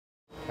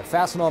At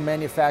Fastenal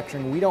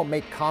Manufacturing, we don't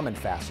make common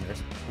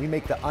fasteners, we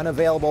make the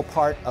unavailable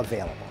part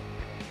available.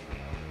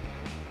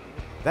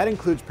 That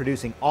includes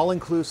producing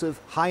all-inclusive,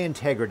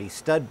 high-integrity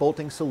stud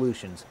bolting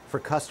solutions for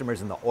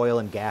customers in the oil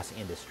and gas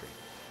industry.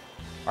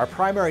 Our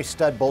primary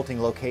stud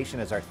bolting location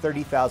is our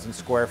 30,000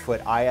 square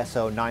foot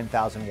ISO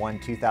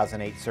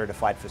 9001-2008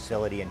 certified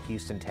facility in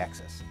Houston,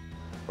 Texas,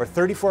 where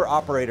 34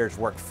 operators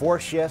work 4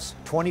 shifts,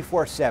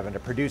 24/7 to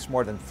produce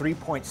more than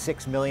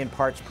 3.6 million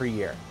parts per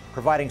year,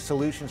 providing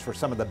solutions for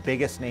some of the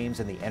biggest names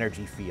in the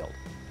energy field.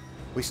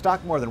 We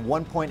stock more than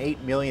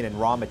 1.8 million in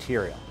raw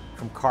material,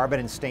 from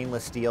carbon and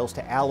stainless steels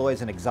to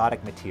alloys and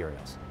exotic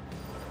materials,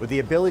 with the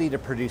ability to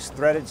produce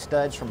threaded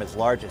studs from as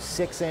large as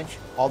 6-inch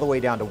all the way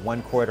down to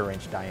 1/4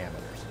 inch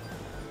diameters.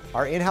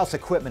 Our in-house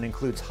equipment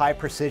includes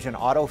high-precision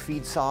auto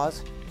feed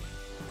saws,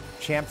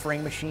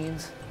 chamfering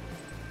machines,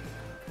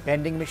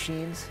 bending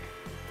machines,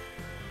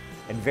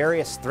 and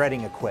various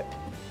threading equipment.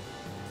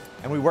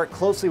 And we work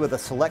closely with a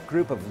select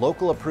group of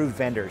local approved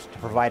vendors to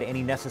provide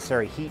any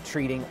necessary heat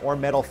treating or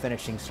metal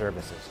finishing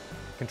services,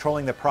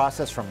 controlling the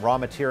process from raw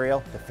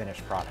material to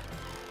finished product.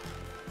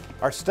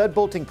 Our stud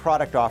bolting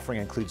product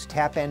offering includes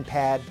tap end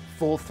pad,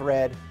 full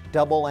thread,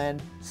 double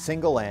end,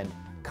 single end,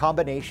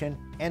 combination,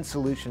 and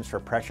solutions for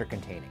pressure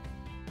containing.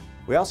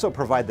 We also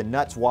provide the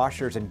nuts,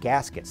 washers, and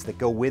gaskets that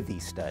go with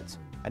these studs,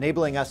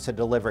 enabling us to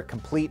deliver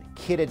complete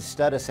kitted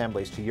stud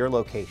assemblies to your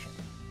location,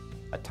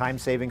 a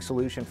time-saving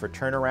solution for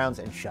turnarounds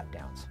and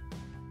shutdowns.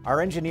 Our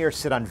engineers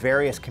sit on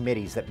various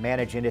committees that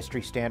manage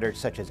industry standards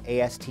such as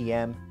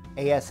ASTM,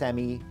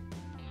 ASME,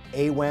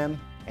 AWEM,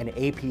 and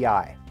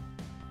API.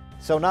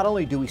 So not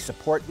only do we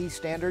support these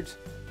standards,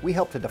 we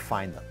help to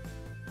define them.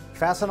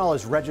 Fastenal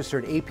is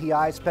registered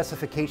API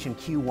specification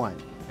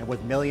Q1, and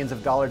with millions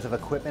of dollars of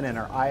equipment in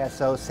our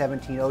ISO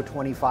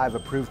 17025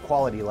 approved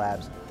quality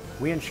labs,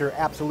 we ensure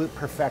absolute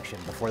perfection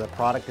before the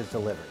product is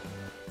delivered.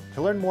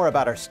 To learn more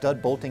about our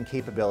stud bolting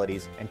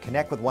capabilities and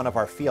connect with one of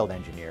our field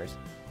engineers,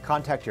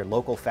 contact your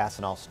local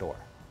Fastenal store.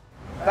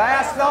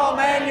 Fastenal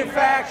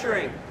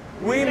Manufacturing.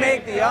 We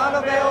make the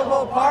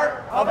unavailable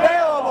part